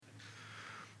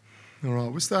All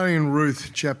right, we're starting in Ruth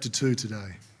chapter 2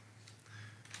 today.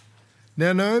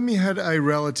 Now Naomi had a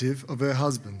relative of her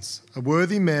husband's, a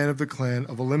worthy man of the clan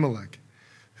of Elimelech,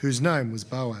 whose name was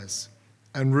Boaz.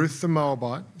 And Ruth the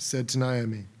Moabite said to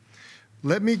Naomi,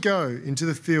 "Let me go into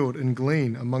the field and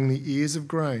glean among the ears of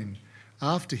grain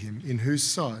after him, in whose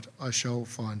sight I shall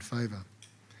find favour."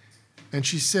 And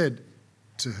she said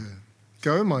to her,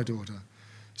 "Go, my daughter."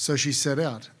 So she set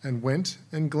out and went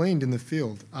and gleaned in the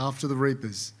field after the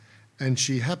reapers. And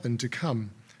she happened to come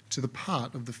to the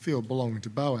part of the field belonging to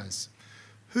Boaz,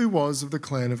 who was of the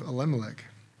clan of Elimelech.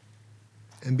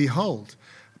 And behold,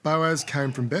 Boaz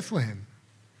came from Bethlehem.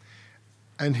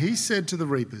 And he said to the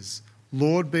reapers,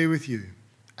 "Lord be with you."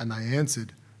 And they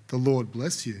answered, "The Lord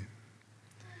bless you."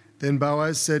 Then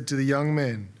Boaz said to the young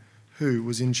man who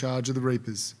was in charge of the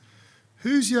reapers,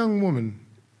 "Whose young woman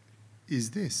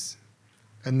is this?"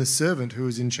 And the servant who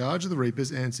was in charge of the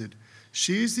reapers answered,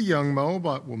 "She is the young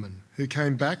Moabite woman who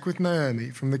came back with Naomi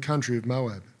from the country of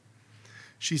Moab.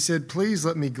 She said, 'Please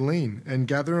let me glean and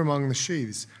gather among the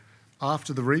sheaves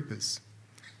after the reapers.'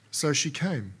 So she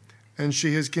came, and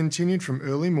she has continued from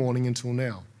early morning until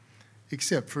now,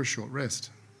 except for a short rest."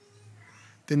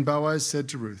 Then Boaz said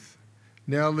to Ruth,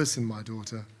 "Now listen, my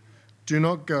daughter. Do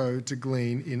not go to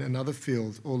glean in another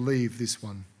field or leave this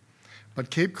one, but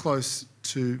keep close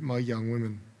to my young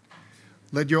women.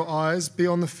 Let your eyes be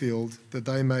on the field that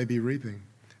they may be reaping,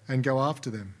 and go after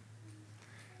them.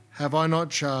 Have I not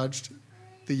charged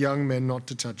the young men not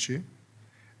to touch you?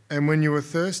 And when you are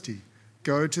thirsty,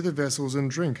 go to the vessels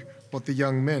and drink what the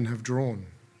young men have drawn."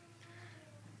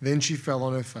 Then she fell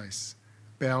on her face,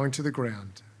 bowing to the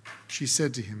ground. She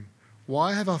said to him,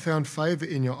 "Why have I found favour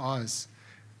in your eyes,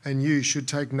 and you should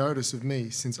take notice of me,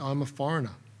 since I am a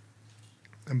foreigner?"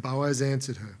 And Boaz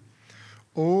answered her,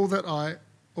 All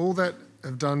that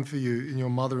have done for you in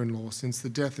your mother-in-law since the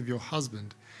death of your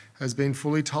husband has been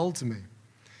fully told to me,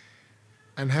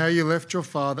 and how you left your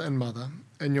father and mother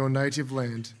and your native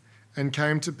land and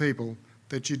came to people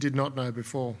that you did not know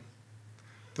before.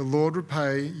 The Lord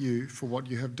repay you for what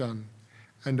you have done,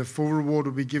 and a full reward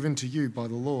will be given to you by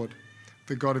the Lord,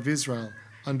 the God of Israel,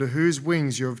 under whose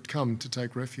wings you have come to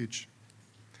take refuge."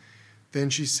 Then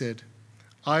she said,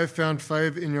 "I have found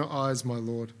favour in your eyes, my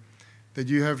Lord, that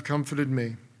you have comforted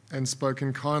me and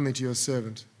spoken kindly to your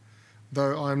servant,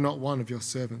 though I am not one of your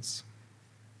servants."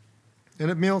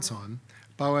 And at mealtime,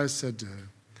 Boaz said to her,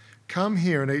 "Come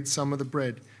here and eat some of the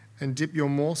bread, and dip your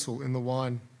morsel in the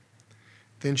wine."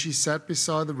 Then she sat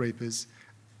beside the reapers,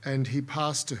 and he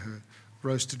passed to her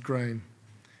roasted grain.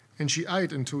 And she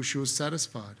ate until she was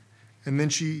satisfied, and then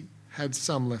she had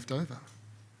some left over.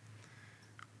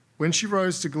 When she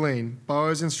rose to glean,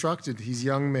 Boaz instructed his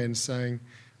young men, saying,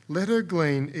 "Let her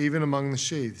glean even among the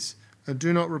sheaves, and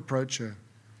do not reproach her.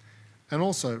 And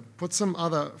also put some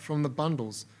other from the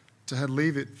bundles to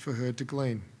leave it for her to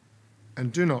glean,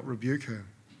 and do not rebuke her."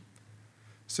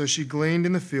 So she gleaned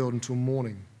in the field until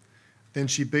morning. Then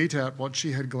she beat out what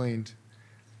she had gleaned,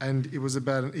 and it was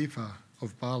about an ephah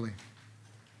of barley.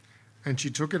 And she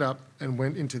took it up and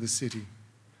went into the city.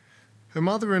 Her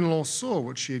mother-in-law saw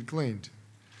what she had gleaned.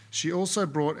 She also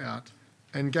brought out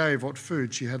and gave what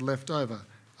food she had left over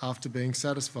after being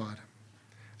satisfied.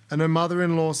 And her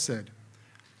mother-in-law said,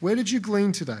 "Where did you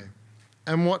glean today,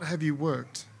 and what have you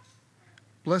worked?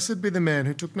 Blessed be the man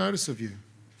who took notice of you."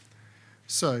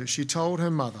 So she told her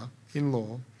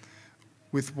mother-in-law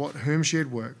with whom she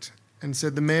had worked, and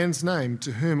said, "The man's name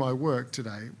to whom I work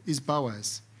today is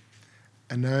Boaz."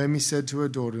 And Naomi said to her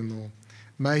daughter-in-law,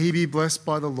 "May he be blessed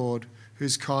by the Lord,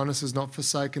 whose kindness has not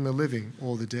forsaken the living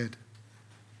or the dead."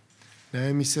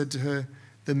 Naomi said to her,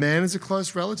 "The man is a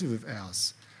close relative of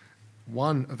ours,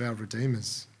 one of our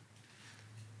redeemers."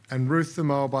 And Ruth the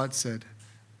Moabite said,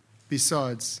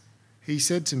 "Besides, he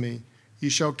said to me,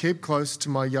 'You shall keep close to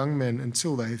my young men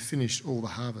until they have finished all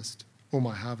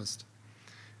my harvest.'"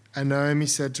 And Naomi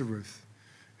said to Ruth,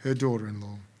 her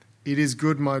daughter-in-law, "It is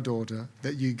good, my daughter,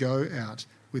 that you go out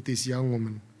with this young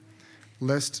woman,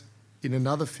 lest in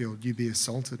another field you be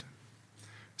assaulted."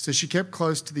 So she kept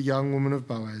close to the young woman of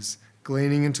Boaz,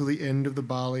 gleaning until the end of the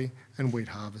barley and wheat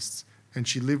harvests, and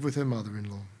she lived with her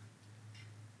mother-in-law.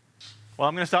 Well,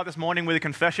 I'm going to start this morning with a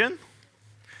confession,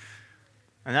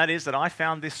 and that is that I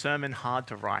found this sermon hard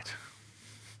to write.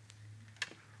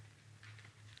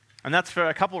 And that's for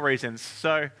a couple of reasons.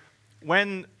 So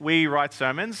when we write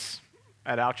sermons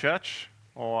at our church,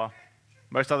 or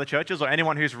most other churches, or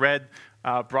anyone who's read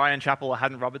Brian Chappell or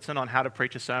Haddon Robertson on how to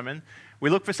preach a sermon,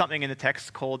 we look for something in the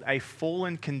text called a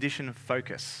fallen condition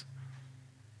focus.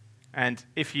 And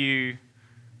if you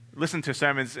listen to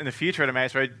sermons in the future at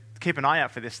Emmaus Road, keep an eye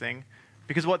out for this thing,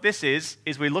 Because what this is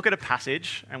we look at a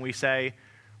passage and we say,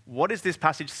 what is this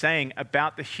passage saying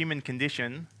about the human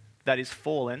condition that is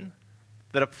fallen,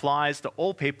 that applies to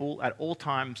all people at all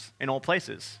times, in all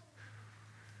places?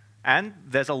 And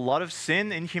there's a lot of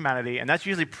sin in humanity, and that's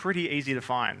usually pretty easy to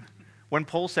find. When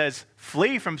Paul says,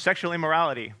 flee from sexual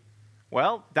immorality,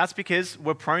 well, that's because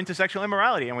we're prone to sexual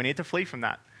immorality and we need to flee from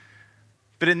that.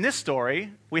 But in this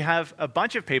story, we have a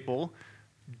bunch of people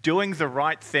doing the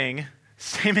right thing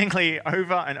seemingly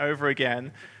over and over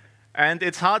again. And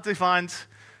it's hard to find,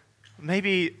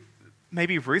 maybe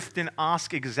Ruth didn't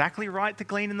ask exactly right to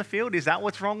glean in the field. Is that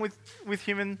what's wrong with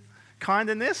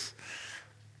humankind in this?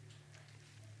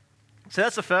 So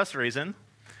that's the first reason.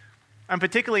 And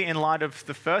particularly in light of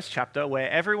the first chapter where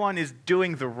everyone is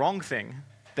doing the wrong thing.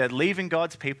 They're leaving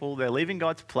God's people, they're leaving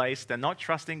God's place, they're not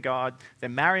trusting God, they're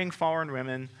marrying foreign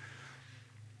women.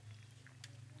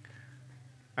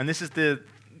 And this is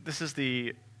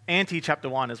the anti-chapter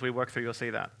 1 as we work through, you'll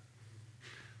see that.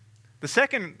 The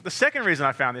second reason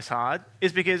I found this hard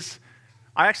is because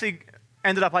I actually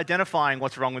ended up identifying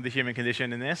what's wrong with the human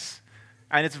condition in this,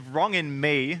 and it's wrong in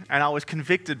me, and I was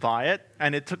convicted by it,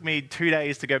 and it took me 2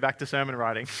 days to go back to sermon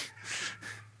writing.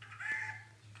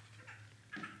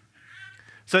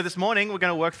 So this morning, we're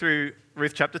going to work through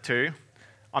Ruth chapter 2.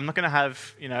 I'm not going to have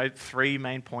 3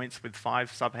 main points with 5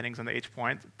 subheadings under each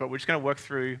point, but we're just going to work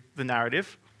through the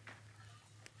narrative.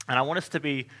 And I want us to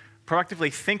be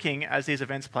proactively thinking as these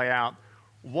events play out,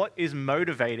 what is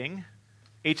motivating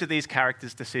each of these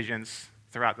characters' decisions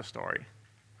throughout the story?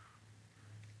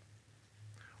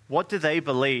 What do they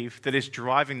believe that is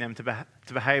driving them to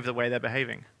behave the way they're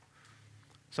behaving?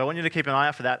 So I want you to keep an eye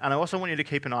out for that, and I also want you to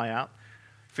keep an eye out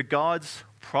for God's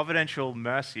providential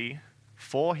mercy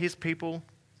for his people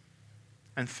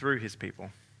and through his people.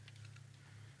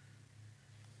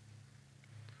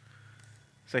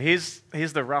 So here's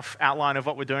the rough outline of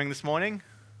what we're doing this morning.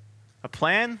 A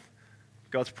plan,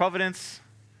 God's providence,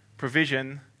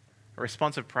 provision, a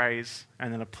response of praise,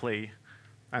 and then a plea,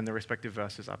 and the respective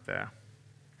verses up there.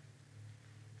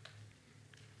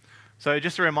 So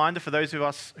just a reminder for those of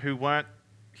us who weren't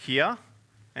here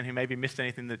and who maybe missed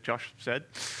anything that Josh said.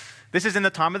 This is in the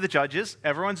time of the judges.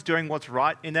 Everyone's doing what's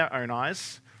right in their own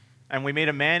eyes. And we meet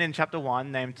a man in chapter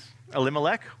 1 named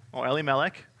Elimelech,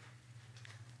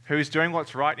 who's doing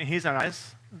what's right in his own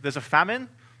eyes. There's a famine,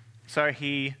 so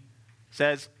he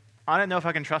says, I don't know if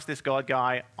I can trust this God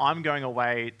guy. I'm going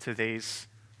away to these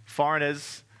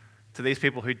foreigners, to these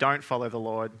people who don't follow the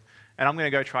Lord, and I'm going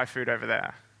to go try food over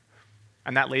there.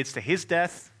 And that leads to his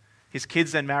death. His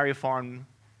kids then marry foreign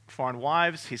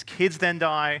wives. His kids then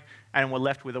die, and we're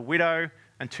left with a widow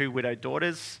and 2 widowed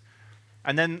daughters.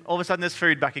 And then all of a sudden there's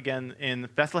food back again in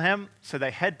Bethlehem, so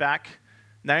they head back.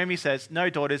 Naomi says, no,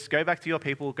 daughters, go back to your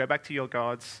people, go back to your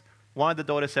gods. One of the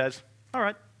daughters says, all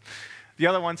right. The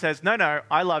other one says, no,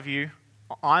 I love you.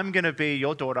 I'm going to be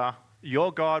your daughter.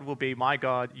 Your God will be my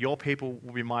God. Your people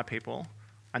will be my people.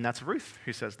 And that's Ruth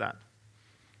who says that.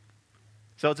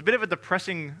 So it's a bit of a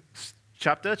depressing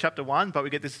chapter 1, but we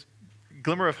get this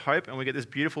glimmer of hope, and we get this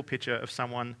beautiful picture of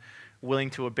someone willing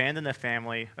to abandon their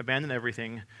family, abandon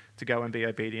everything, to go and be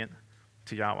obedient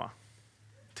to Yahweh.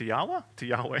 To Yahweh? To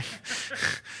Yahweh.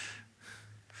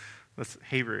 That's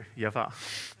Hebrew, Yahweh.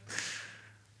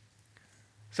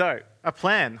 So, a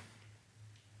plan.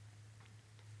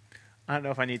 I don't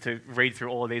know if I need to read through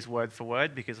all of these word for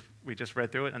word because we just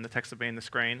read through it and the text will be on the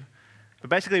screen. But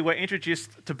basically, we're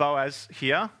introduced to Boaz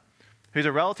here, who's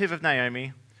a relative of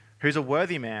Naomi, who's a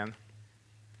worthy man.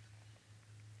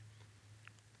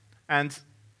 And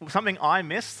something I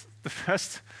missed the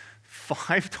first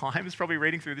 5 times probably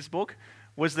reading through this book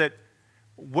was that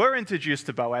we're introduced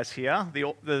to Boaz here. The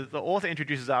author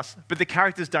introduces us, but the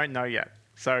characters don't know yet.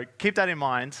 So keep that in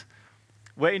mind.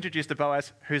 We're introduced to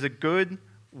Boaz, who's a good,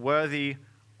 worthy,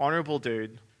 honorable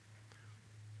dude.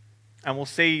 And we'll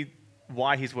see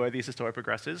why he's worthy as the story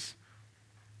progresses.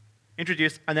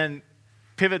 Introduced, and then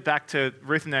pivot back to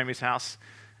Ruth and Naomi's house.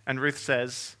 And Ruth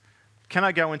says, can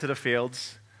I go into the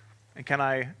fields? And can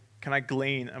I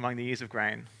glean among the ears of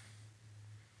grain?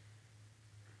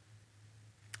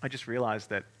 I just realized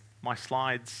that my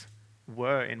slides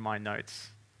were in my notes,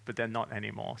 but they're not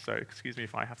anymore. So excuse me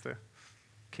if I have to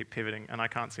keep pivoting, and I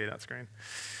can't see that screen.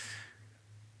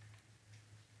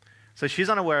 So she's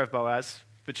unaware of Boaz,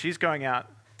 but she's going out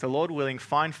to, Lord willing,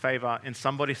 find favor in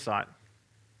somebody's sight.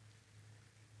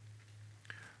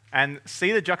 And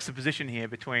see the juxtaposition here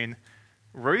between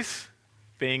Ruth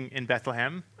being in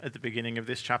Bethlehem at the beginning of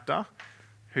this chapter,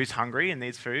 who's hungry and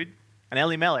needs food, and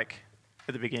Elimelech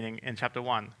at the beginning in chapter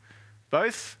 1.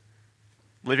 Both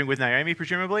living with Naomi,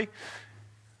 presumably,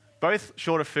 both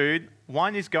short of food,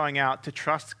 One is going out to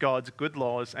trust God's good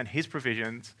laws and his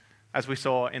provisions, as we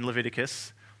saw in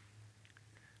Leviticus,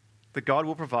 that God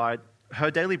will provide her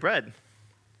daily bread.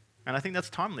 And I think that's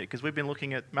timely because we've been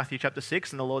looking at Matthew chapter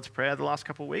 6 and the Lord's Prayer the last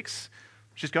couple of weeks.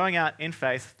 She's going out in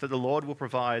faith that the Lord will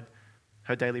provide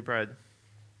her daily bread.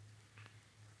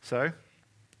 So,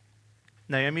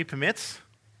 Naomi permits.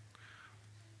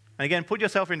 And again, put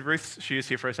yourself in Ruth's shoes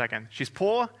here for a second. She's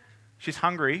poor, she's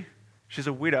hungry, she's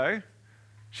a widow,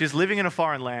 she's living in a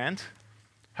foreign land,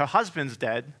 her husband's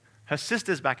dead, her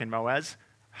sister's back in Moab,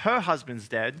 her husband's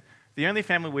dead. The only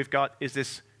family we've got is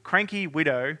this cranky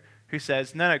widow who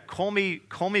says, no, call me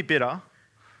bitter.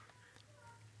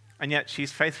 And yet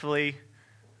she's faithfully,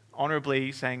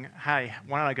 honorably saying, hey,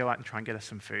 why don't I go out and try and get us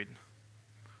some food?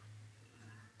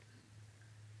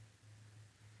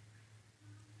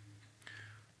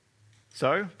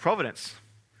 So, providence.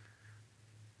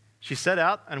 She set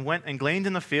out and went and gleaned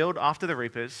in the field after the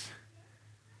reapers,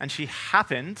 and she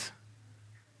happened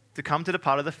to come to the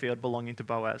part of the field belonging to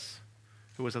Boaz,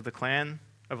 who was of the clan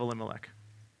of Elimelech.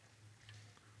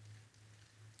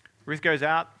 Ruth goes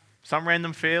out, some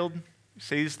random field,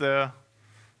 sees the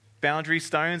boundary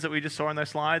stones that we just saw in those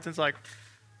slides, and it's like,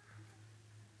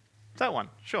 that one,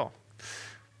 sure.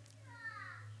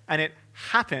 And it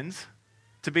happens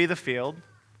to be the field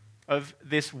of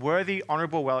this worthy,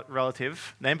 honorable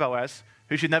relative named Boaz,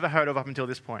 who she'd never heard of up until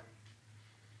this point.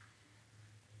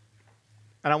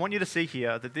 And I want you to see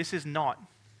here that this is not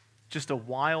just a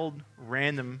wild,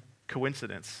 random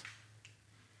coincidence.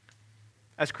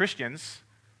 As Christians,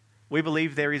 we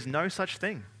believe there is no such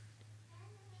thing.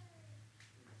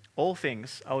 All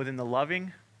things are within the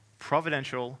loving,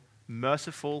 providential,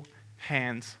 merciful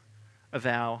hands of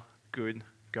our good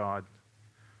God.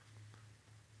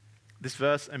 This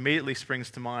verse immediately springs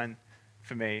to mind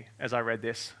for me as I read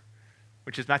this,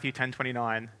 which is Matthew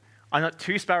 10:29. Are not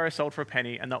two sparrows sold for a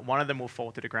penny, and not one of them will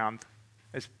fall to the ground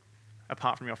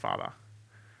apart from your Father?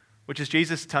 Which is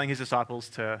Jesus telling his disciples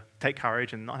to take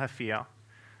courage and not have fear.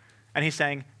 And he's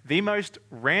saying, the most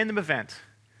random event,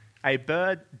 a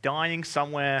bird dying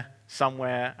somewhere,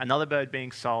 another bird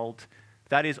being sold,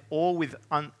 that is all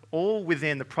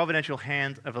within the providential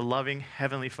hand of a loving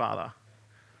Heavenly Father.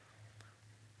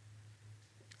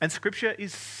 And Scripture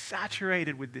is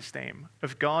saturated with this theme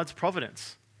of God's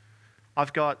providence.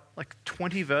 I've got like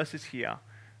 20 verses here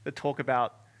that talk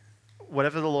about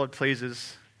whatever the Lord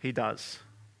pleases, he does.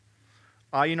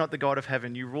 Are you not the God of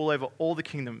heaven? You rule over all the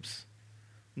kingdoms.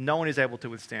 No one is able to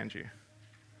withstand you.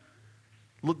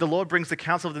 Look, the Lord brings the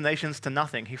counsel of the nations to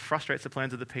nothing. He frustrates the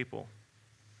plans of the people.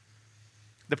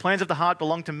 The plans of the heart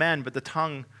belong to men, but the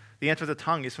answer of the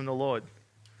tongue is from the Lord.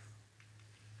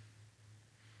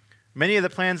 Many are the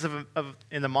plans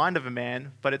in the mind of a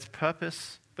man, but it is the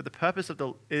purpose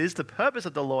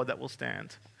of the Lord that will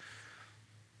stand.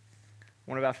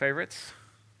 One of our favorites.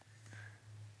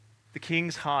 The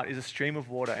king's heart is a stream of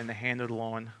water in the hand of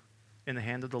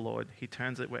the Lord. He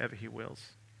turns it wherever he wills.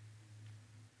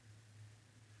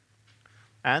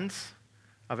 And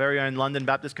our very own London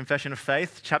Baptist Confession of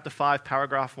Faith, chapter 5,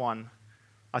 paragraph 1,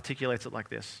 articulates it like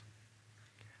this.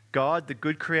 God, the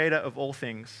good creator of all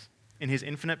things, in his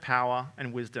infinite power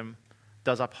and wisdom,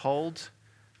 does uphold,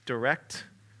 direct,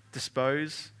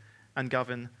 dispose, and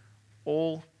govern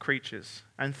all creatures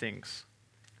and things,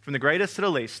 from the greatest to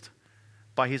the least,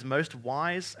 by his most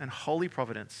wise and holy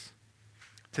providence,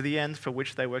 to the end for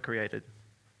which they were created,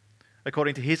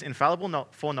 according to his infallible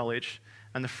foreknowledge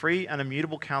and the free and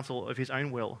immutable counsel of his own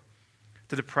will,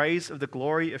 to the praise of the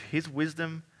glory of his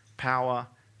wisdom, power,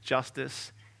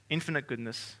 justice, infinite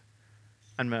goodness,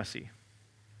 and mercy.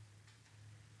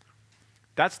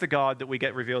 That's the God that we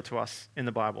get revealed to us in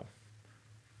the Bible.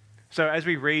 So as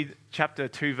we read chapter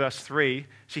 2, verse 3,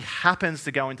 she happens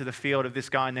to go into the field of this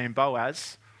guy named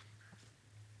Boaz.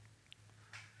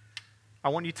 I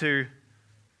want you to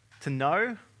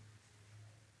know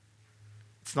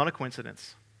it's not a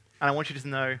coincidence. And I want you to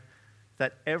know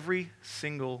that every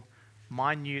single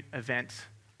minute event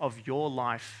of your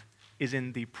life is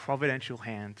in the providential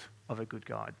hand of a good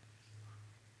God.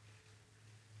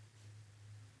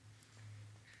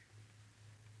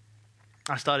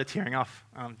 I started tearing up.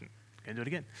 I'm going to do it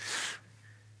again.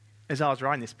 As I was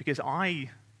writing this, because I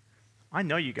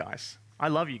know you guys. I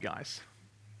love you guys.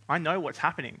 I know what's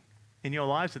happening in your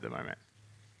lives at the moment.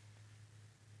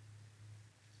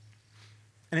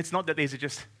 And it's not that these are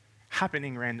just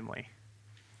happening randomly.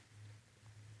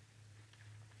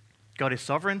 God is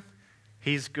sovereign.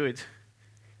 He's good.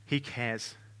 He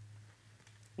cares.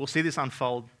 We'll see this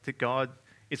unfold, that God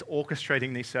is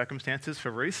orchestrating these circumstances for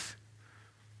Ruth.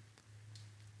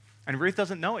 And Ruth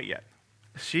doesn't know it yet.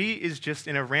 She is just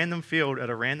in a random field at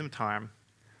a random time.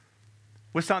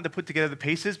 We're starting to put together the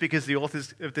pieces because the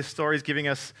authors of this story is giving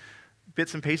us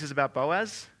bits and pieces about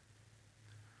Boaz.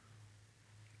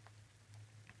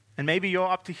 And maybe you're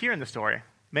up to here in the story.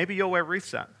 Maybe you're where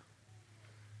Ruth's at.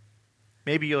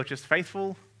 Maybe you're just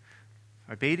faithful,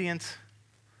 obedient,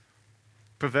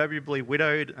 proverbially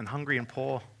widowed and hungry and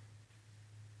poor.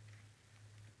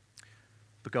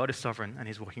 But God is sovereign and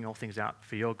he's working all things out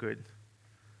for your good,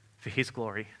 for his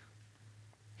glory.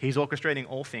 He's orchestrating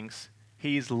all things.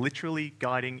 He is literally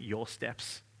guiding your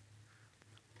steps.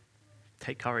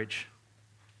 Take courage.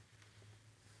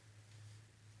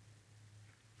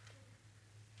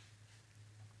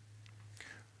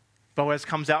 Boaz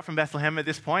comes out from Bethlehem at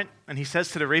this point, and he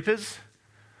says to the reapers,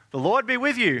 "The Lord be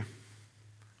with you,"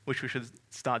 which we should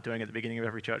start doing at the beginning of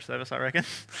every church service, I reckon.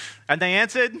 And they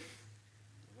answered,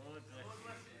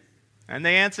 and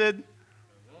they answered,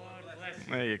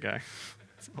 there you go.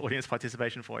 It's audience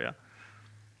participation for you.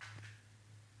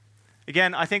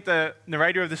 Again, I think the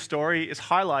narrator of the story is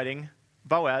highlighting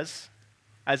Boaz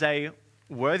as a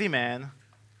worthy man,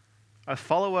 a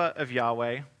follower of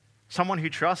Yahweh, someone who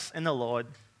trusts in the Lord.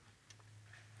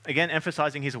 Again,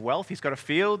 emphasizing his wealth. He's got a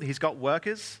field, he's got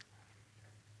workers.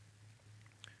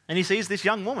 And he sees this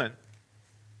young woman.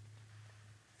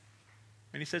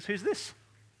 And he says, "Who's this?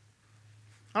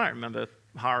 I don't remember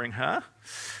hiring her."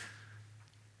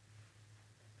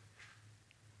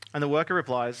 And the worker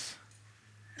replies,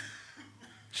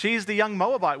 "She's the young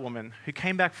Moabite woman who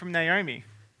came back from Naomi,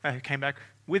 who came back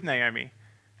with Naomi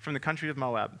from the country of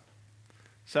Moab."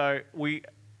 So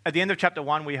at the end of chapter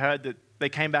 1, we heard that they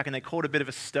came back and they caused a bit of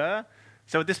a stir.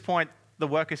 So at this point, the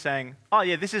worker's saying, "Oh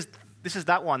yeah, this is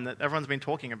that one that everyone's been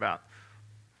talking about."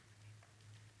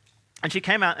 And she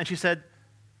came out and she said,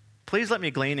 "Please let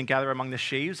me glean and gather among the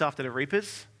sheaves after the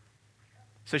reapers."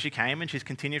 So she came and she's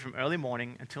continued from early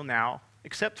morning until now,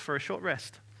 except for a short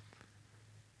rest.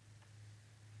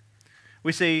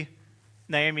 We see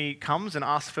Naomi comes and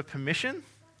asks for permission.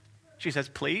 She says,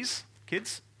 "Please,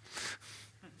 kids."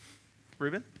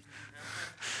 Reuben.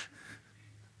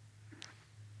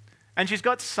 And she's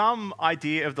got some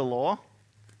idea of the law.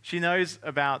 She knows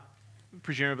about,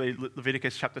 presumably,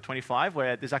 Leviticus chapter 25,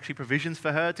 where there's actually provisions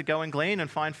for her to go and glean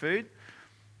and find food.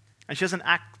 And she doesn't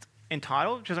act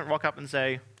entitled. She doesn't rock up and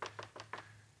say,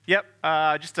 "Yep,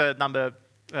 just a number,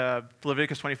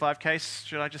 Leviticus 25 case.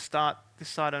 Should I just start this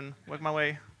side and work my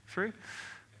way through?"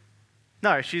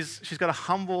 No, she's got a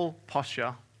humble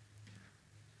posture.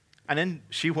 And then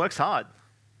she works hard.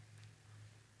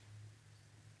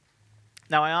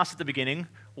 Now, I asked at the beginning,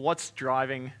 what's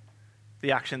driving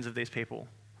the actions of these people?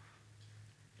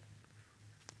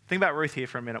 Think about Ruth here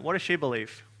for a minute. What does she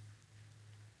believe?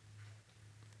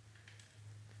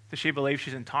 Does she believe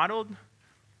she's entitled?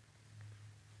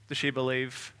 Does she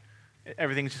believe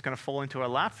everything's just going to fall into her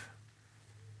lap?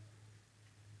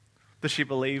 Does she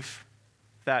believe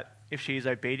that if she is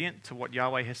obedient to what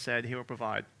Yahweh has said, he will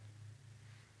provide?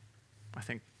 I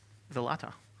think the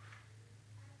latter.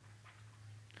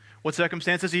 What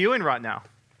circumstances are you in right now?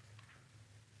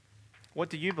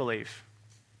 What do you believe?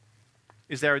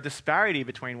 Is there a disparity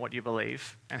between what you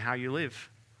believe and how you live?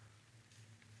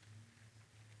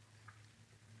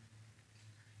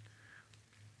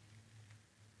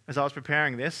 As I was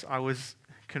preparing this, I was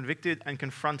convicted and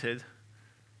confronted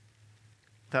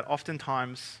that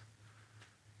oftentimes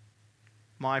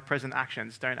my present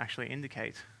actions don't actually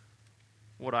indicate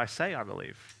what I say I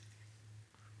believe.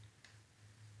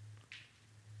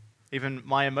 Even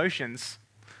my emotions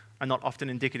are not often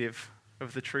indicative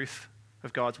of the truth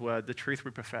of God's word, the truth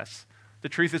we profess. The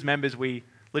truth as members we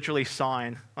literally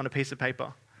sign on a piece of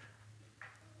paper.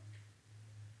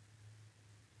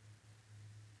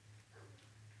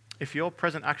 If your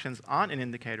present actions aren't an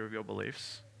indicator of your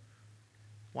beliefs,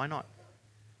 why not?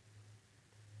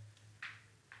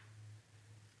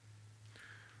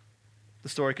 The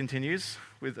story continues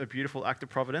with a beautiful act of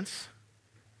providence.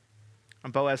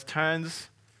 And Boaz turns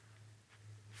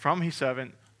from his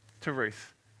servant to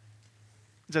Ruth.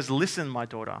 He says, "Listen, my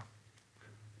daughter.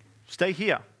 Stay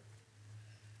here.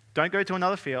 Don't go to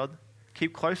another field.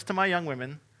 Keep close to my young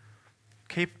women.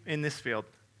 Keep in this field.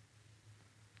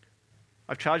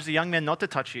 I've charged the young men not to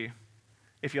touch you.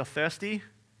 If you're thirsty,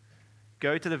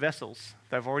 go to the vessels.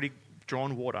 They've already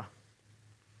drawn water."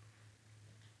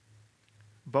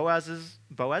 Boaz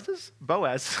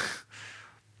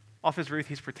offers Ruth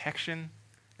his protection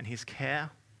and his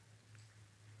care.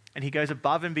 And he goes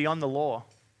above and beyond the law.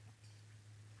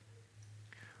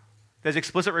 There's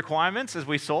explicit requirements, as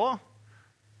we saw.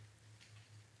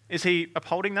 Is he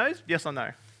upholding those? Yes or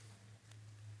no?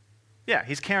 Yeah,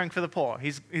 he's caring for the poor.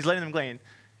 He's letting them glean.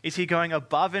 Is he going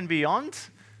above and beyond?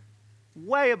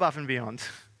 Way above and beyond.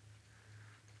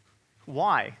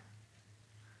 Why?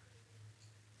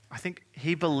 I think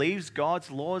he believes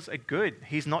God's laws are good.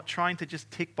 He's not trying to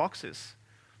just tick boxes.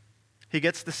 He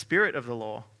gets the spirit of the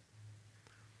law.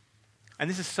 And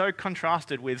this is so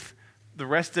contrasted with the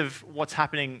rest of what's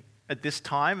happening at this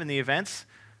time in the events,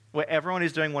 where everyone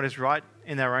is doing what is right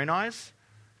in their own eyes.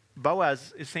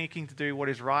 Boaz is seeking to do what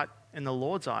is right in the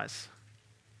Lord's eyes,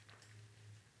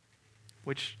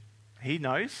 which he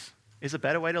knows is a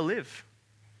better way to live.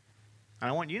 And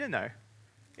I want you to know,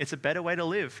 it's a better way to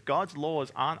live. God's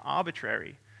laws aren't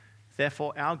arbitrary. They're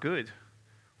for our good,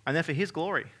 and they're for his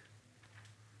glory.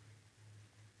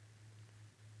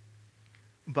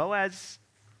 Boaz,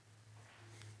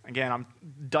 again, I'm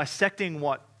dissecting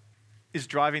what is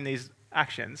driving these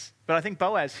actions, but I think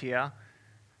Boaz here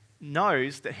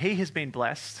knows that he has been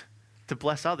blessed to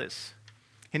bless others.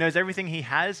 He knows everything he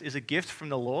has is a gift from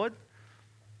the Lord,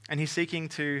 and he's seeking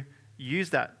to use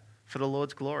that for the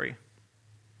Lord's glory.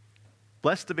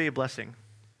 Blessed to be a blessing.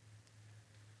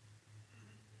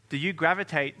 Do you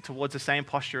gravitate towards the same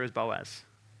posture as Boaz?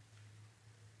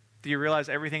 Do you realize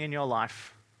everything in your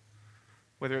life,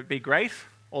 whether it be great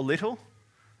or little,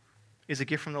 is a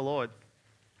gift from the Lord?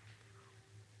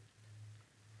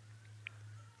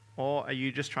 Or are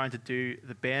you just trying to do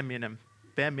the bare minimum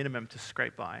to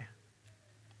scrape by?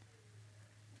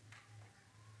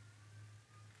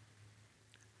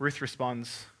 Ruth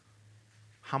responds,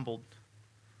 humbled,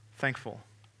 thankful,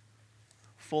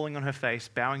 falling on her face,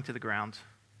 bowing to the ground.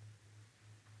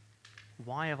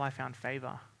 Why have I found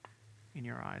favor in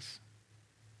your eyes?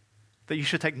 That you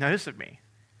should take notice of me.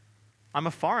 I'm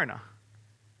a foreigner.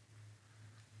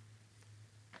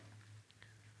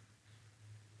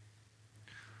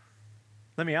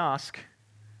 Let me ask,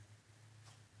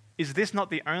 is this not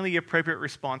the only appropriate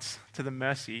response to the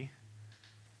mercy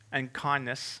and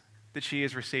kindness that she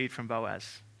has received from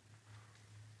Boaz?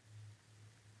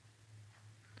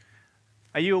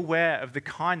 Are you aware of the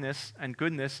kindness and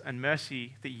goodness and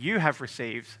mercy that you have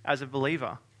received as a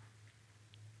believer?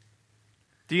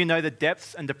 Do you know the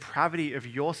depths and depravity of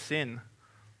your sin?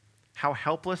 How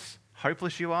helpless,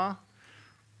 hopeless you are?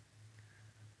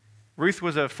 Ruth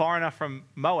was a foreigner from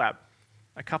Moab,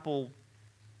 a couple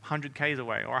 100 k's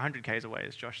away, or 100 k's away,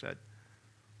 as Josh said.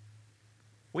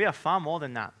 We are far more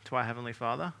than that to our Heavenly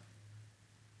Father.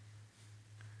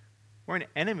 We're an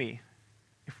enemy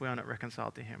if we are not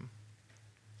reconciled to him.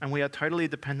 And we are totally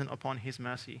dependent upon his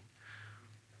mercy.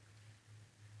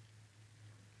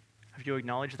 Have you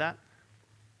acknowledged that?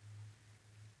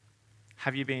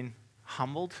 Have you been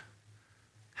humbled?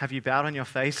 Have you bowed on your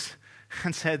face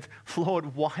and said,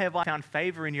 Lord, why have I found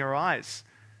favor in your eyes?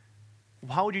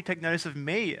 Why would you take notice of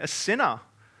me, a sinner,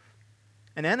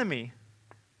 an enemy?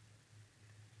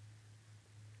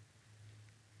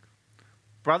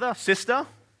 Brother, sister,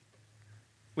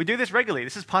 we do this regularly.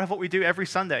 This is part of what we do every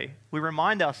Sunday. We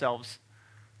remind ourselves.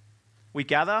 We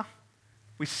gather,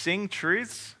 we sing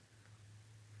truths,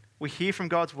 we hear from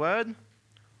God's word,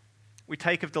 we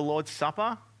take of the Lord's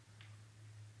Supper.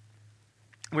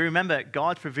 We remember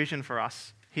God's provision for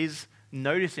us, his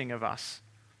noticing of us,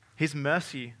 his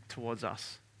mercy towards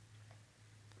us.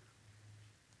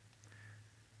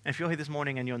 And if you're here this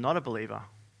morning and you're not a believer,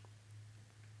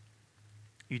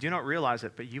 you do not realize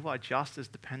it, but you are just as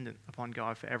dependent upon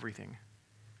God for everything.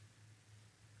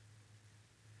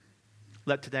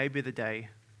 Let today be the day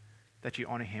that you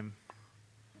honor him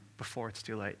before it's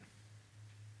too late.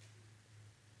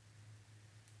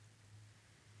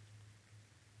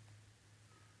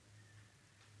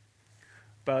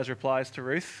 Boaz replies to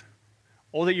Ruth,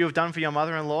 all that you have done for your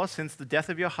mother-in-law since the death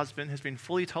of your husband has been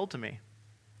fully told to me.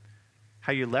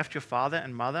 How you left your father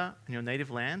and mother and your native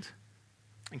land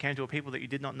and came to a people that you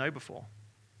did not know before.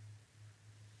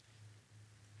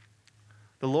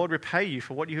 The Lord repay you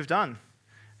for what you have done,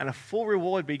 and a full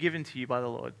reward be given to you by the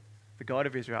Lord, the God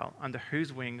of Israel, under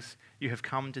whose wings you have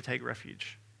come to take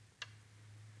refuge.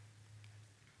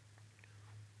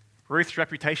 Ruth's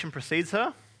reputation precedes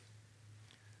her,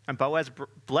 and Boaz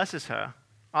blesses her,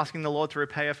 asking the Lord to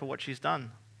repay her for what she's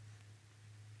done.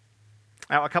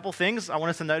 Now, a couple things I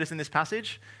want us to notice in this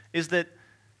passage is that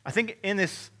I think in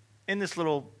this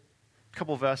little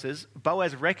couple verses,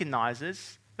 Boaz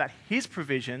recognizes that his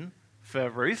provision for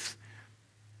Ruth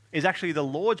is actually the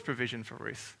Lord's provision for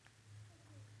Ruth.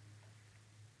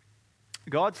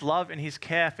 God's love and his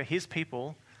care for his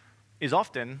people is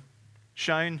often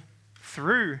shown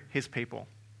through his people.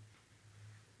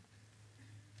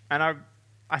 And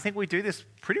I think we do this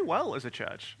pretty well as a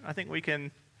church. I think we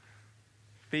can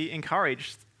be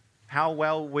encouraged how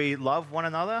well we love one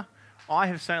another. I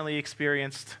have certainly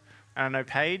experienced And I know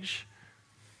Paige,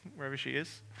 wherever she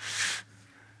is,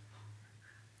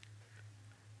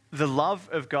 the love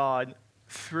of God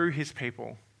through his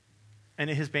people. And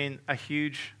it has been a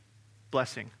huge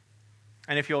blessing.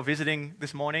 And if you're visiting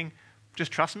this morning,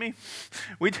 just trust me,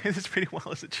 we do this pretty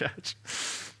well as a church.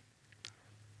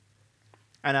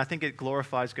 And I think it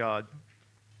glorifies God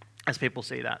as people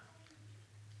see that.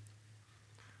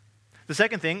 The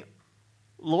second thing,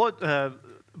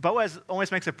 Boaz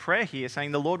almost makes a prayer here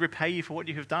saying, the Lord repay you for what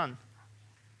you have done.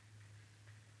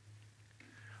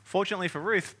 Fortunately for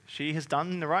Ruth, she has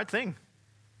done the right thing.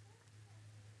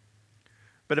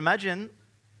 But imagine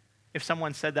if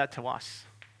someone said that to us.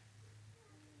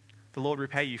 The Lord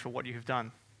repay you for what you have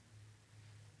done.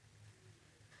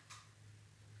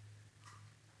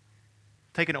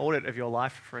 Take an audit of your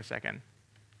life for a second.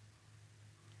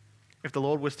 If the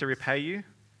Lord was to repay you,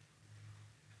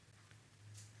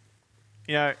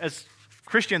 as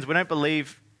Christians, we don't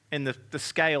believe in the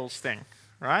scales thing,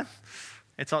 right?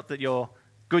 It's not that your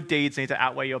good deeds need to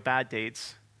outweigh your bad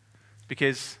deeds,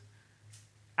 because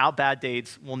our bad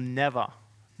deeds will never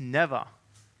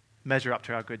measure up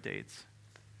to our good deeds.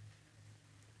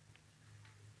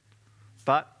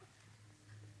 But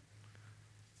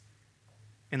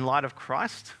in light of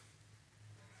Christ,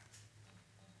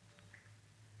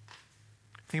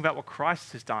 think about what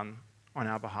Christ has done on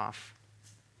our behalf.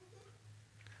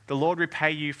 The Lord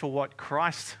repay you for what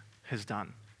Christ has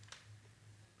done.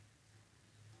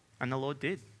 And the Lord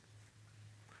did.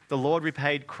 The Lord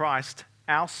repaid Christ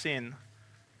our sin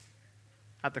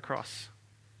at the cross.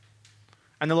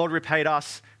 And the Lord repaid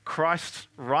us Christ's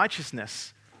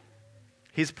righteousness,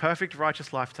 his perfect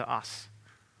righteous life to us.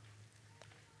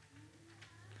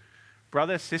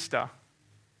 Brother, sister,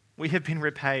 we have been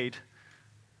repaid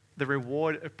the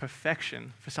reward of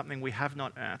perfection for something we have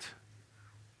not earned.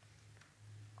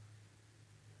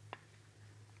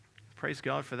 Praise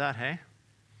God for that, hey?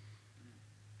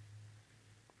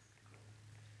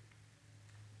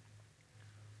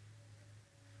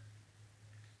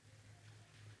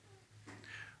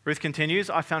 Ruth continues,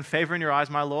 I found favor in your eyes,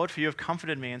 my Lord, for you have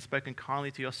comforted me and spoken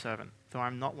kindly to your servant, though I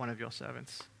am not one of your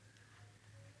servants.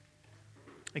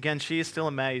 Again, she is still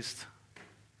amazed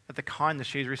at the kindness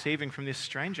she is receiving from this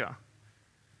stranger.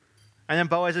 And then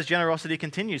Boaz's generosity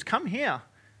continues. Come here,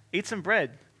 eat some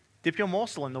bread, dip your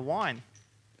morsel in the wine.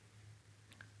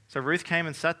 So Ruth came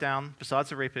and sat down beside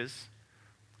the reapers,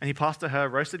 and he passed to her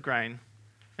roasted grain,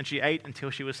 and she ate until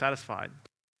she was satisfied.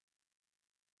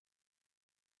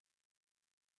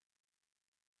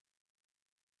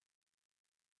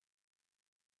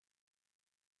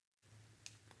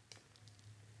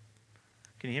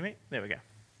 Can you hear me? There we go.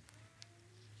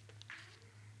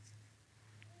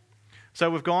 So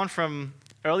we've gone from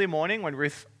early morning when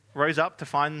Ruth rose up to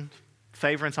find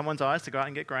favor in someone's eyes to go out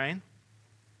and get grain,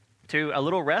 to a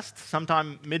little rest,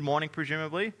 sometime mid-morning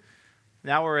presumably.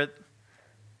 Now we're at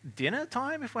dinner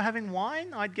time if we're having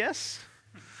wine, I'd guess.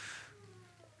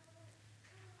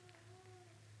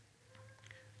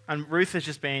 And Ruth has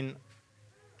just been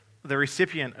the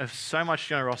recipient of so much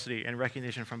generosity and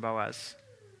recognition from Boaz.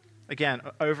 Again,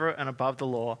 over and above the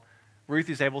law, Ruth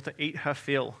is able to eat her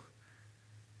fill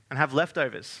and have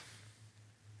leftovers.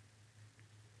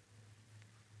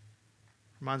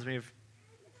 Reminds me of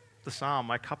the psalm,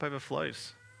 my cup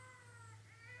overflows.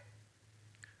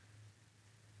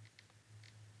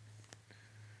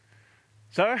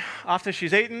 So, after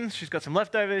she's eaten, she's got some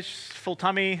leftovers, full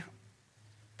tummy,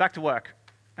 back to work.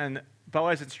 And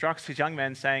Boaz instructs his young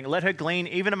men, saying, let her glean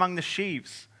even among the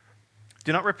sheaves.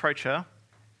 Do not reproach her.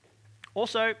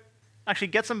 Also, actually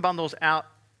get some bundles out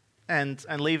and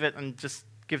leave it and just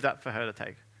give that for her to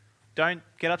take. Don't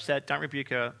get upset, don't rebuke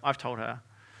her, I've told her.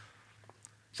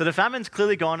 So the famine's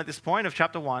clearly gone at this point of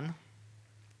chapter 1,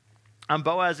 and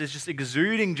Boaz is just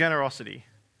exuding generosity.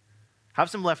 Have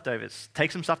some leftovers,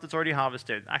 take some stuff that's already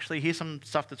harvested. Actually, here's some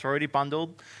stuff that's already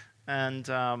bundled, and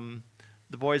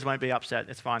the boys won't be upset,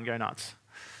 it's fine, go nuts.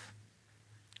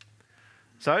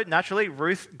 So naturally,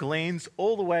 Ruth gleans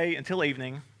all the way until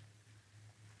evening.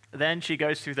 Then she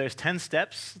goes through those 10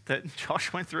 steps that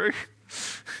Josh went through.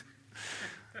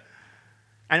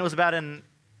 And it was about an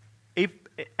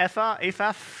ephah.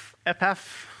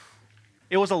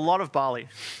 It was a lot of barley.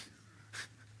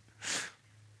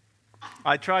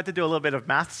 I tried to do a little bit of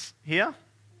maths here.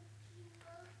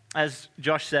 As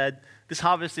Josh said, this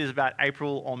harvest is about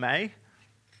April or May.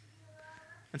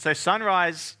 And so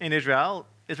sunrise in Israel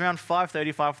is around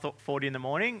 5:30, 5:40 in the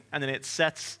morning, and then it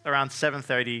sets around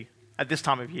 7:30 at this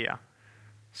time of year.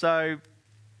 So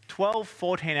 12,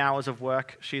 14 hours of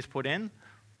work she's put in.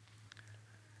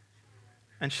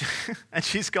 And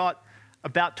she's got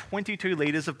about 22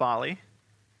 liters of barley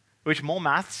which more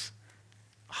maths,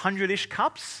 100-ish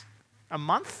cups a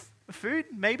month of food,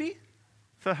 maybe,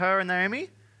 for her and Naomi,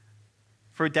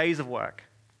 for days of work.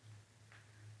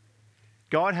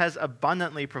 God has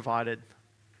abundantly provided.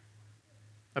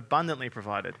 Abundantly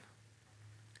provided.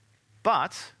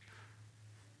 But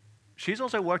she's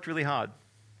also worked really hard.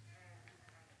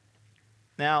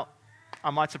 Now, I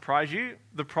might surprise you,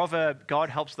 the proverb, God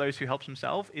helps those who helps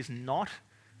himself, is not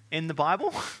in the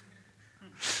Bible.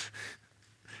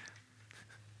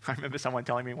 I remember someone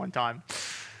telling me one time,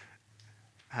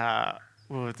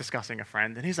 we were discussing a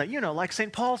friend, and he's like, like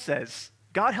St. Paul says,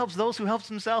 God helps those who helps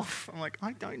himself. I'm like,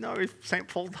 I don't know if St.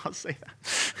 Paul does say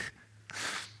that.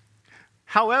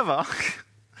 However,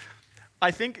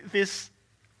 I think this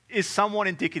is somewhat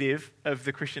indicative of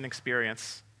the Christian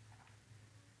experience,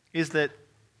 is that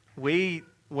we're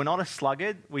not a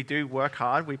sluggard. We do work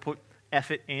hard. We put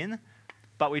effort in,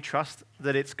 but we trust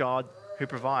that it's God who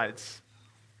provides.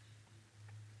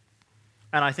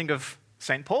 And I think of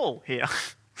St. Paul here,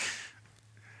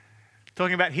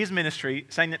 talking about his ministry,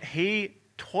 saying that he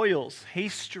toils, he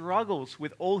struggles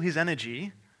with all his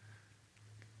energy,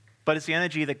 but it's the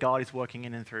energy that God is working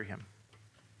in and through him.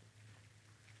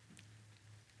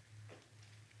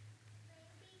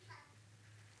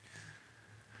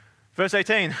 Verse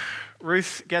 18,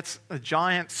 Ruth gets a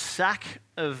giant sack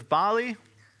of barley,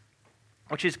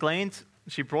 which is gleaned.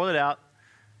 She brought it out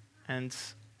and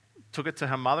took it to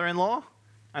her mother-in-law,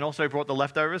 and also brought the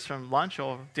leftovers from lunch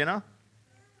or dinner.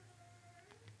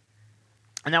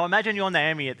 And now imagine you're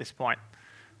Naomi at this point.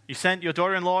 You sent your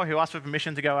daughter-in-law who asked for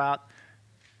permission to go out,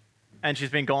 and she's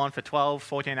been gone for 12,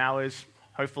 14 hours.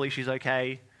 Hopefully she's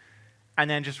okay. And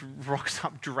then just rocks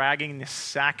up dragging this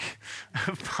sack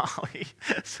of barley,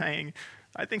 saying,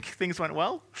 I think things went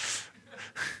well.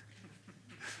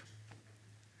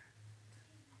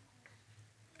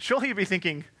 Surely you'd be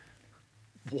thinking,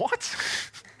 what?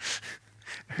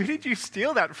 Who did you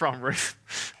steal that from, Ruth?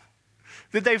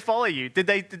 Did they follow you? Did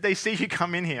they see you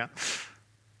come in here?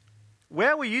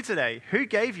 Where were you today? Who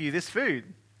gave you this food?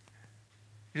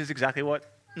 Which is exactly what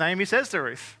Naomi says to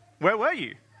Ruth. Where were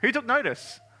you? Who took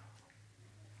notice?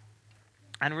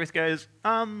 And Ruth goes,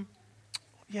 some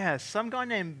guy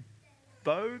named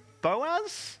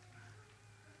Boaz?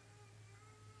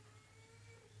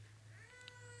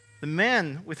 The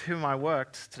man with whom I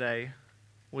worked today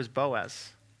was Boaz.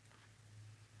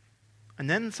 And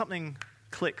then something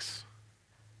clicks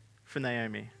for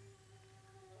Naomi.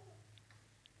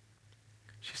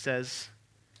 She says,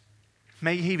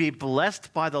 may he be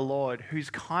blessed by the Lord, whose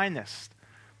kindness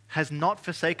has not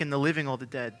forsaken the living or the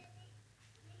dead.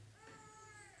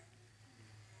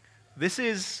 This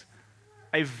is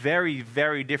a very,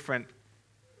 very different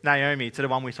Naomi to the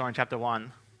one we saw in chapter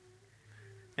 1.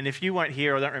 And if you weren't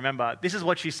here or don't remember, this is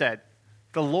what she said.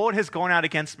 The Lord has gone out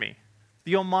against me.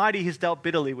 The Almighty has dealt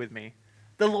bitterly with me.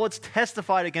 The Lord's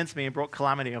testified against me and brought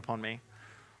calamity upon me.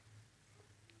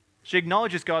 She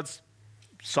acknowledges God's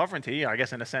sovereignty, I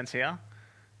guess in a sense here,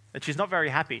 that she's not very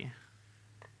happy.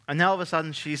 And now all of a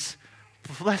sudden she's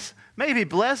blessed, may be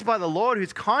blessed by the Lord,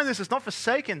 whose kindness has not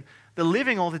forsaken the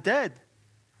living or the dead.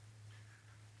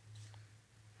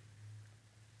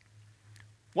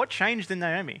 What changed in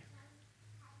Naomi?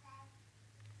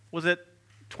 Was it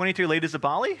 22 liters of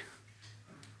barley?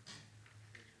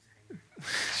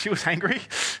 She was angry?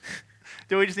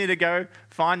 Do we just need to go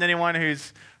find anyone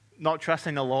who's not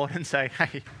trusting the Lord and say,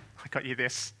 hey, I got you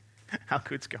this. How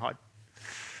good's God?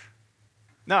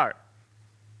 No.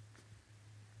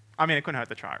 I mean, it couldn't hurt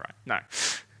to try, right? No.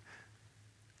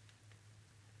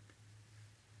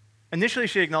 Initially,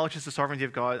 she acknowledges the sovereignty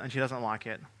of God and she doesn't like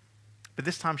it. But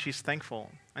this time she's thankful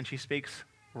and she speaks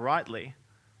rightly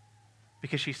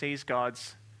because she sees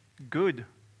God's good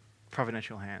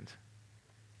providential hand.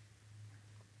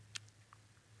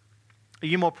 Are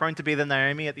you more prone to be the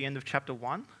Naomi at the end of chapter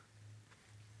 1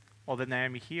 or the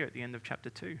Naomi here at the end of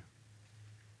chapter 2?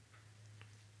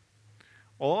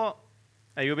 Or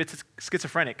are you a bit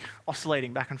schizophrenic,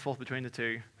 oscillating back and forth between the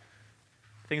two?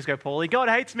 Things go poorly. God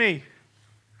hates me.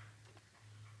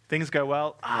 Things go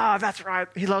well. That's right.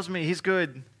 He loves me. He's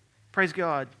good. Praise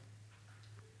God.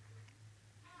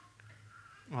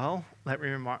 Well, let me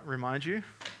remind you,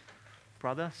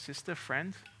 brother, sister,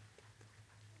 friend,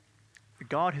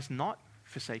 God has not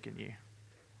forsaken you.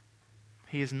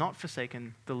 He has not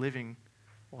forsaken the living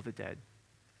or the dead.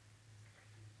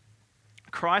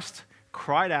 Christ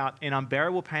cried out in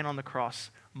unbearable pain on the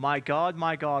cross, my God,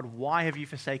 why have you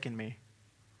forsaken me?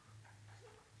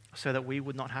 So that we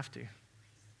would not have to.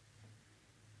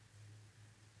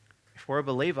 If we're a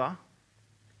believer,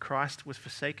 Christ was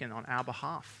forsaken on our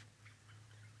behalf.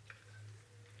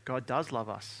 God does love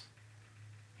us.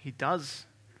 He does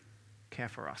care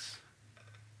for us.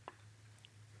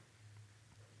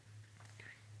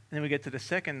 And then we get to the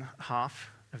second half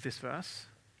of this verse.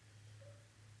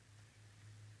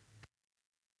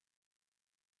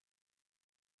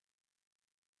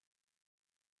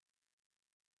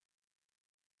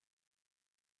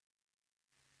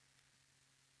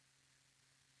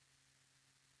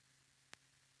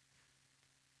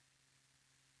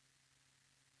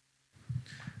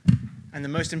 And the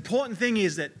most important thing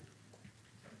is that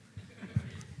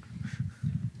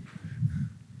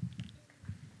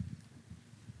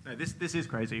no, this is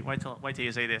crazy. Wait till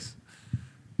you see this.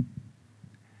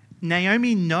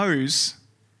 Naomi knows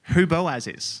who Boaz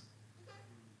is.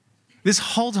 This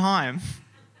whole time.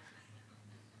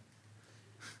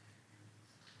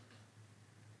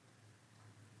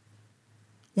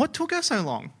 What took her so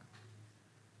long?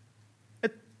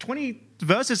 20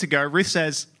 verses ago, Ruth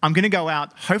says, I'm going to go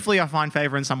out. Hopefully I find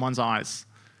favor in someone's eyes.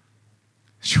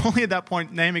 Surely at that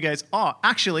point, Naomi goes, oh,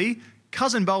 actually,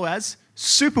 cousin Boaz,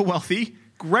 super wealthy,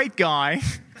 great guy,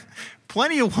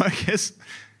 plenty of workers.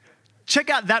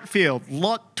 Check out that field,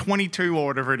 lot 22 or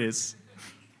whatever it is.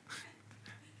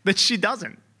 But she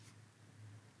doesn't.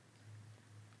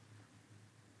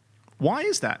 Why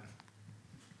is that?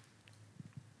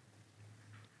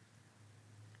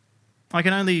 I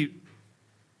can only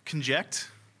conject.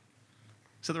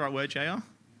 Is that the right word, JR?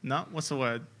 No? What's the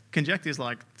word? Conject is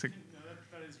like... No,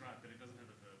 that is right, but it doesn't have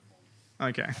a verb form.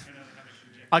 Okay.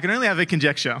 I can only have a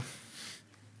conjecture.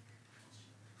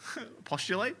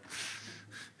 Postulate?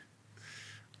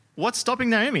 What's stopping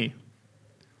Naomi?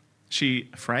 She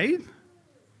afraid?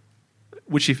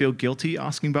 Would she feel guilty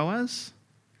asking Boaz?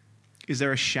 Is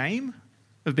there a shame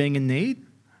of being in need?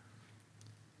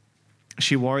 Is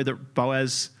she worried that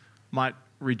Boaz might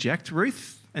reject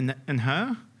Ruth and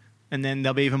her, and then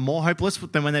they'll be even more hopeless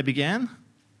than when they began?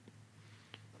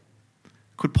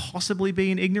 Could possibly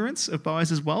be in ignorance of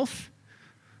Boaz's wealth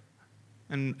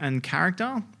and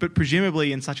character, but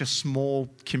presumably in such a small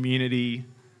community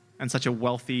and such a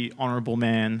wealthy, honourable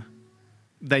man,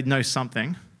 they'd know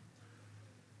something.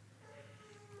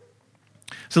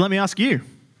 So let me ask you.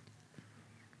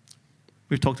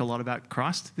 We've talked a lot about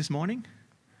Christ this morning.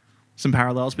 Some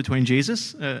parallels between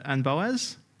Jesus and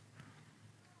Boaz.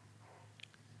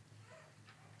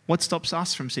 What stops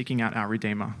us from seeking out our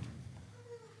Redeemer?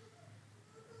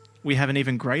 We have an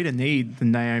even greater need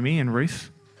than Naomi and Ruth.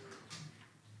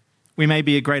 We may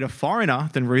be a greater foreigner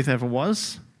than Ruth ever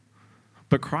was,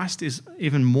 but Christ is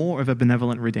even more of a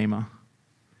benevolent Redeemer.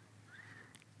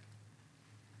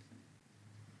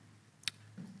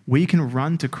 We can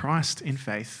run to Christ in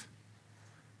faith,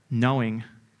 knowing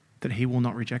that he will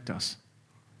not reject us.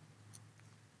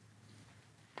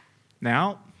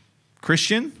 Now,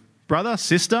 Christian, brother,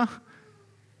 sister,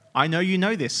 I know you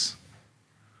know this.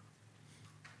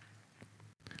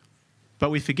 But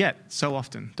we forget so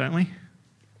often, don't we?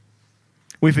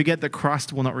 We forget that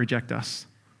Christ will not reject us.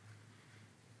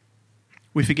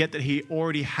 We forget that he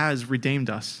already has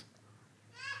redeemed us.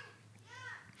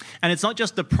 And it's not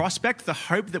just the prospect, the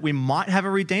hope that we might have a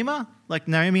Redeemer like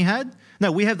Naomi had.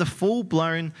 No, we have the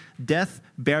full-blown death,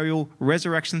 burial,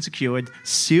 resurrection secured,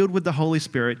 sealed with the Holy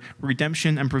Spirit,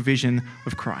 redemption and provision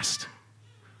of Christ.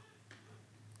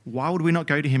 Why would we not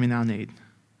go to him in our need?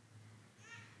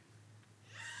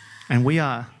 And we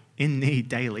are in need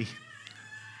daily.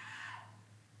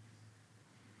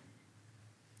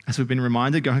 As we've been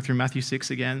reminded, going through Matthew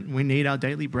 6 again, we need our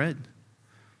daily bread.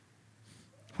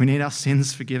 We need our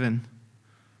sins forgiven.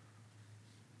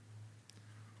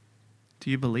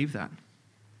 Do you believe that?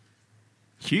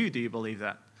 Hugh, do you believe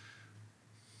that?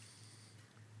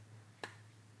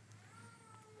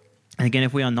 And again,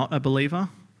 if we are not a believer,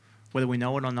 whether we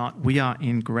know it or not, we are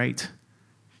in great,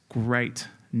 great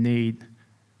need,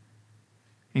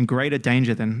 in greater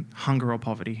danger than hunger or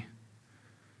poverty.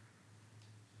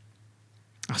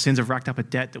 Our sins have racked up a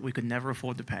debt that we could never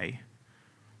afford to pay.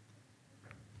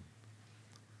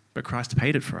 But Christ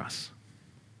paid it for us.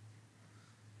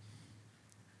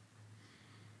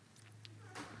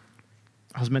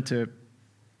 I was meant to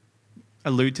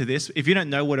allude to this. If you don't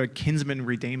know what a kinsman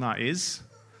redeemer is,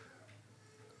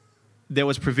 there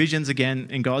was provisions again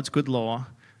in God's good law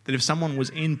that if someone was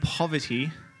in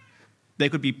poverty, they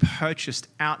could be purchased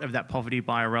out of that poverty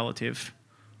by a relative.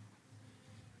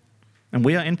 And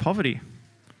we are in poverty.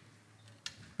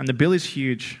 And the bill is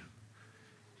huge,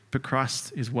 but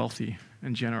Christ is wealthy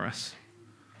and generous.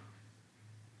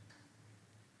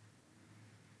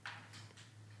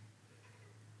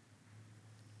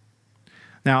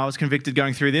 Now, I was convicted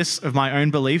going through this of my own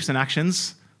beliefs and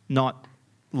actions not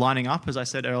lining up, as I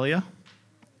said earlier.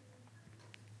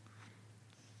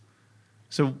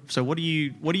 So what do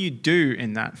you do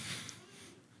in that?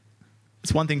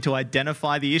 It's one thing to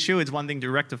identify the issue, it's one thing to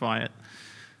rectify it.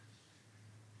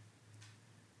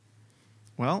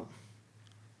 Well,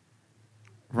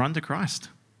 run to Christ.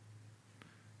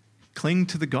 Cling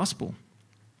to the gospel.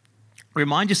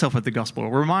 Remind yourself of the gospel.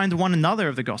 Remind one another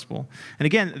of the gospel. And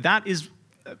again, that is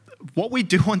what we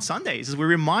do on Sundays, is we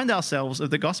remind ourselves of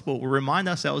the gospel. We remind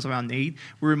ourselves of our need.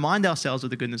 We remind ourselves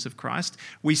of the goodness of Christ.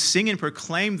 We sing and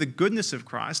proclaim the goodness of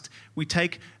Christ. We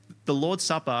take the Lord's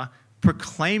Supper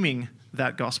proclaiming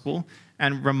that gospel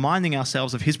and reminding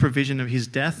ourselves of his provision of his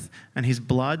death and his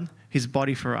blood, his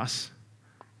body for us.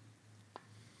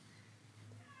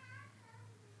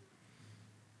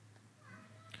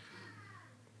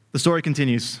 The story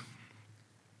continues.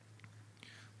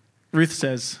 Ruth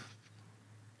says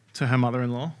to her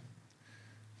mother-in-law,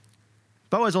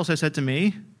 Boaz also said to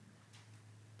me,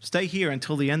 stay here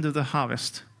until the end of the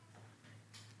harvest.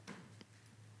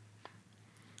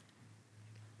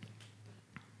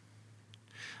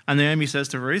 And Naomi says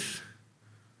to Ruth,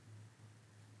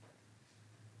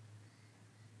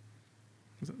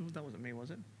 that wasn't me,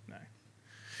 was it? No.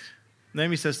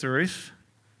 Naomi says to Ruth,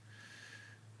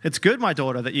 it's good, my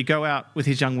daughter, that you go out with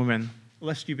his young women,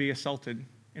 lest you be assaulted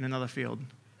in another field.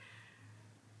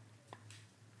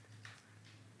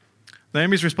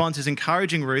 Naomi's response is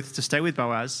encouraging Ruth to stay with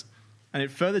Boaz, and it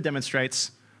further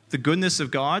demonstrates the goodness of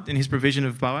God in his provision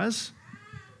of Boaz,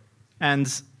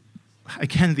 and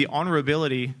again, the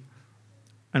honorability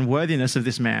and worthiness of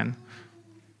this man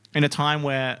in a time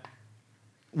where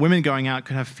women going out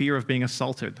could have fear of being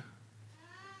assaulted.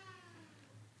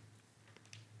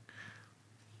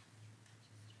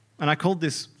 And I called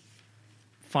this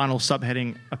final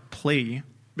subheading a plea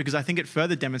because I think it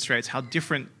further demonstrates how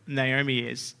different Naomi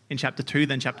is in chapter 2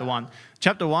 than chapter 1.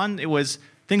 Chapter 1, it was,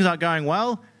 things aren't going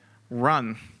well,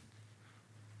 run.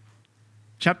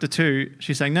 Chapter 2,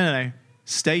 she's saying, no,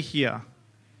 stay here.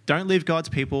 Don't leave God's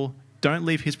people. Don't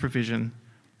leave his provision.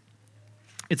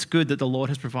 It's good that the Lord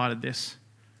has provided this.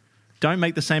 Don't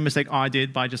make the same mistake I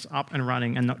did by just up and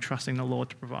running and not trusting the Lord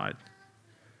to provide.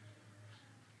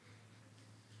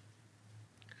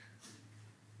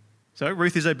 So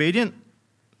Ruth is obedient.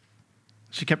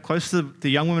 She kept close to the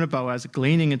young woman of Boaz,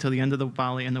 gleaning until the end of the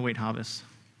barley and the wheat harvest,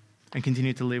 and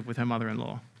continued to live with her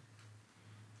mother-in-law.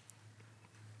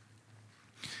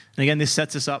 And again, this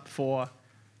sets us up for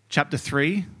chapter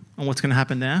 3 and what's going to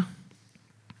happen there,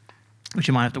 which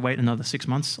you might have to wait another 6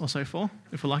 months or so for,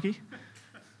 if we're lucky.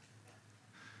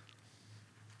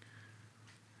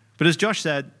 But as Josh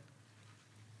said,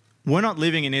 we're not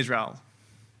living in Israel.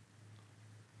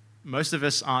 Most of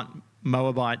us aren't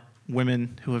Moabite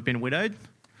women who have been widowed.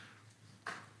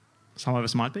 Some of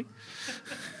us might be.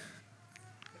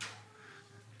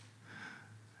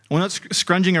 We're not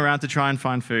scrunging around to try and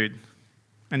find food.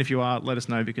 And if you are, let us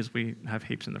know because we have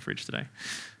heaps in the fridge today.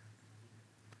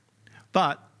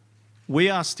 But we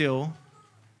are still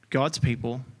God's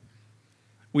people.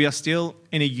 We are still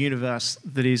in a universe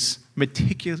that is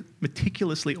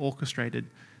meticulously orchestrated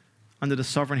under the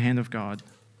sovereign hand of God.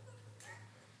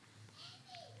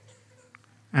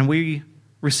 And we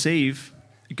receive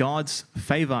God's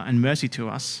favor and mercy to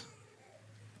us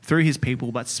through his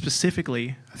people, but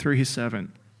specifically through his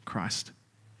servant, Christ.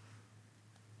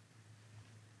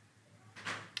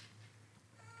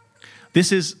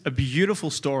 This is a beautiful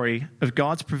story of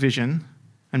God's provision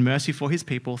and mercy for his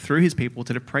people, through his people,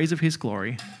 to the praise of his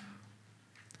glory.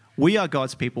 We are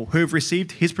God's people who have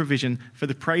received his provision for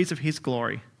the praise of his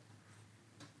glory.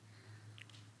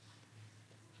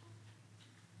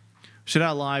 Should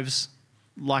our lives,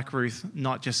 like Ruth,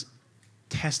 not just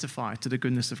testify to the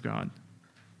goodness of God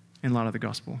in light of the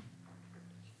gospel?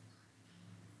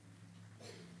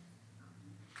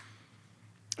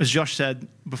 As Josh said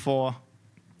before,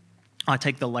 I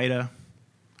take the later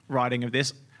writing of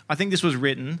this. I think this was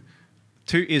written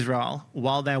to Israel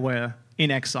while they were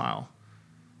in exile.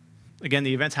 Again,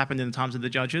 the events happened in the times of the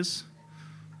judges,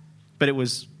 but it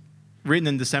was written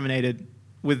and disseminated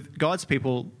with God's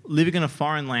people living in a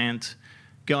foreign land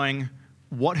going,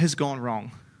 what has gone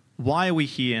wrong? Why are we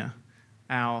here?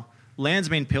 Our land's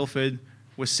been pilfered.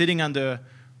 We're sitting under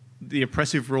the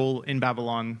oppressive rule in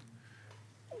Babylon.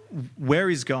 Where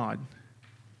is God?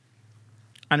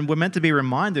 And we're meant to be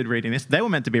reminded reading this, they were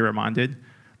meant to be reminded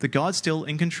that God's still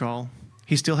in control.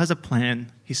 He still has a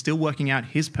plan. He's still working out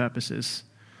his purposes.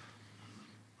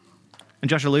 And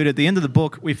Josh alluded, at the end of the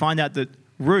book, we find out that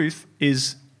Ruth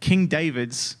is King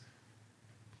David's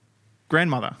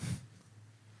grandmother.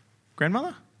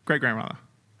 Grandmother? Great-grandmother.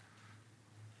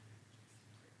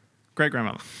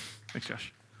 Great-grandmother. Thanks,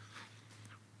 Josh.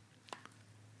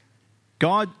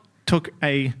 God took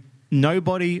a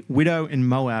nobody widow in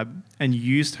Moab and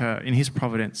used her in his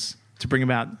providence to bring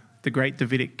about the great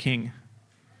Davidic king.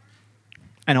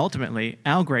 And ultimately,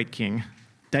 our great king,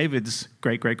 David's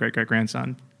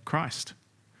great-great-great-great-grandson, Christ.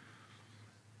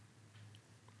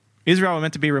 Israel were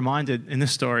meant to be reminded in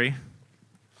this story,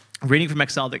 reading from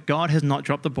exile, that God has not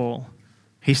dropped the ball.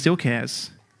 He still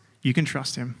cares. You can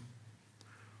trust him.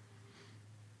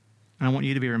 And I want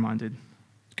you to be reminded,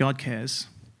 God cares.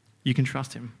 You can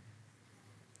trust him.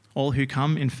 All who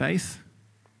come in faith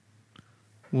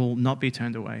will not be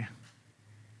turned away.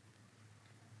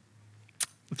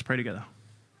 Let's pray together.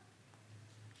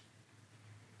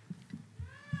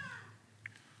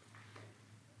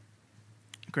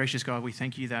 Gracious God, we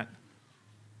thank you that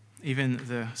even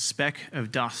the speck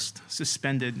of dust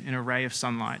suspended in a ray of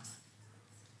sunlight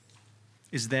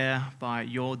is there by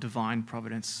your divine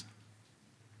providence.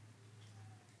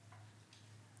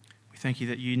 We thank you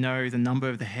that you know the number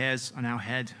of the hairs on our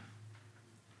head.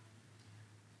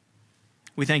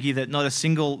 We thank you that not a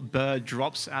single bird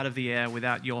drops out of the air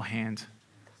without your hand.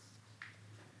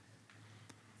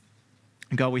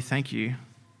 And God, we thank you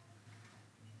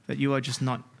that you are just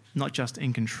not just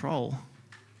in control,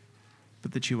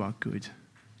 but that you are good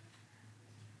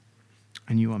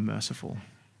and you are merciful.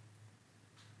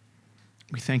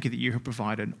 We thank you that you have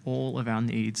provided all of our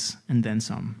needs and then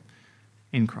some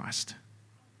in Christ.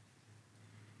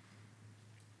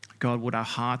 God, would our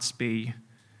hearts be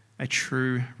a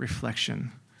true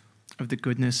reflection of the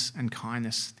goodness and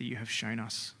kindness that you have shown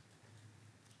us?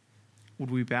 Would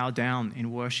we bow down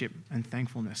in worship and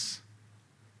thankfulness,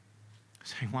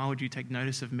 saying, why would you take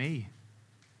notice of me?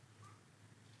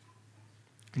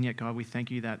 And yet, God, we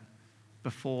thank you that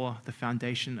before the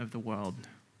foundation of the world,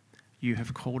 you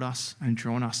have called us and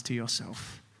drawn us to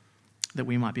yourself, that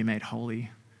we might be made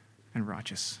holy and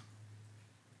righteous.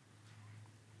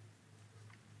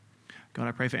 God,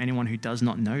 I pray for anyone who does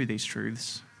not know these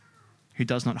truths, who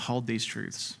does not hold these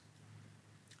truths,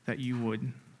 that you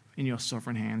would, in your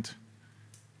sovereign hand,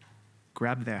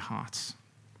 grab their hearts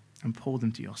and pull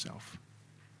them to yourself.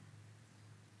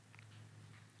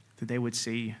 That they would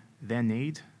see their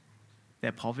need,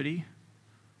 their poverty,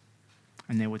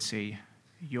 and they would see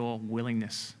your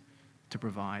willingness to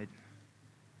provide.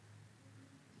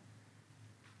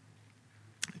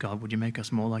 God, would you make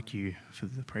us more like you for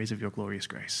the praise of your glorious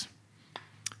grace?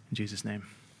 In Jesus' name,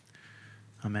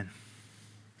 amen.